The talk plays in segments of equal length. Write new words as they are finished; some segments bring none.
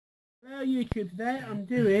Hello YouTube, today I'm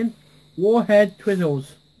doing Warhead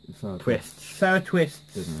Twizzles. Twists. Sour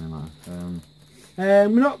twists. Doesn't really matter.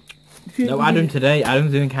 We're not... No, Adam today.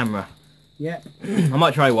 Adam's doing camera. Yeah. I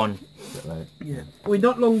might try one. Yeah. We've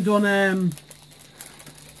not long done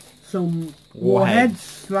some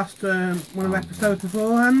Warheads last one of the episodes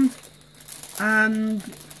beforehand. And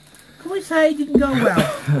can we say it didn't go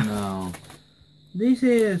well? No. This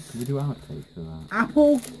is... Can we do outtakes for that?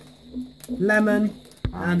 apple, lemon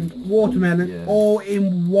and watermelon all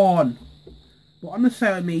in one. But on the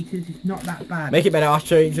sour meters it's not that bad. Make it better. I'll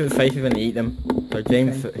show you to the face when you eat them. So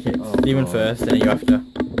James, Stephen first, and then you after.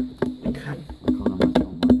 Okay.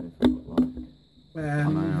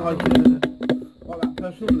 Like that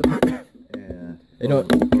person look. yeah. You know,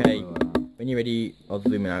 okay. When you're ready, I'll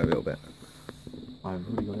zoom in out a little bit. I've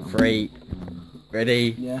already got it on 3,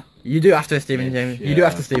 ready? Yeah. You do after Stephen, James. Yeah, You do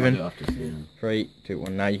after Stephen. I do after Stephen. 3, 2,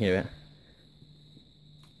 1. Now you can do it.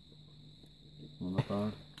 Not that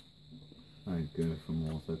bad. Very good for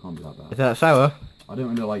more, so it can't be that bad. Is that sour? I don't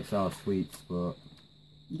really like sour sweets, but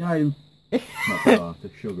No. not sour, the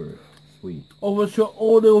sugar is sweet. Obviously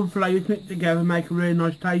all the other flavours mixed together make a really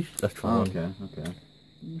nice taste. Let's try Oh, one. okay.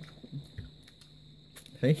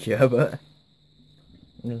 Thank you, but...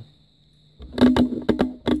 It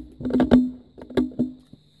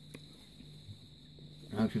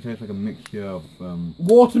actually tastes like a mixture of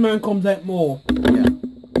Watermelon comes out more yeah.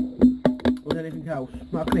 than anything else.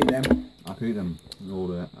 I'll keep them. I could eat them all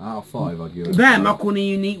day. Out of 5 I'd give it Them, I couldn't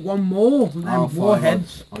even eat one more than out of them 5,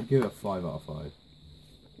 Warheads. I'd give it a 5 out of 5.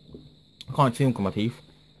 I can't see them with my teeth.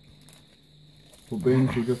 But being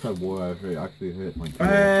we just had Warheads, it actually hurt my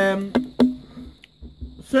jaw.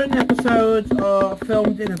 Certain episodes are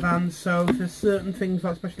filmed in advance, so for certain things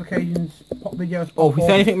like special occasions, pop videos. Oh, if we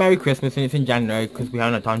say anything Merry Christmas and it's in January because we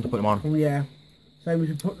haven't had time to put them on. Oh yeah. So we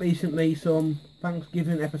should put recently some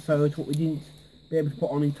Thanksgiving episodes, what we didn't be able to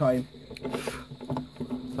put on in time.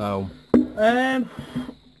 So.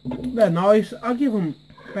 They're nice. I'll give them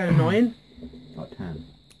about a 9. About 10.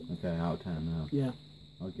 Okay, out of 10 now. Yeah.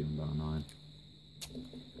 I'll give them about a 9.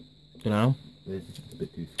 You know? This is just a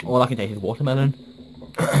bit too sweet. All I can taste is watermelon.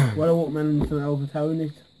 Well, I watermelon's going to overtone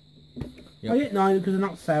it. Yep. I get 9 because they're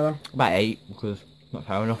not sour. About 8 because not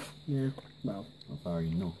sour enough. Yeah. Well. Not sour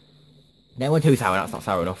enough. They weren't too sour, that's not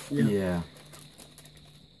sour enough. Yeah.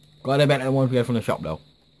 Got a better than ones we get from the shop though.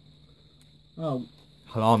 Oh.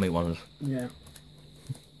 Halal meat ones. Yeah.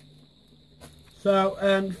 So,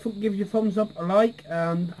 give your thumbs up, a like,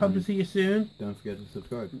 and hope to see you soon. Don't forget to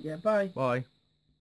subscribe. Yeah, bye. Bye.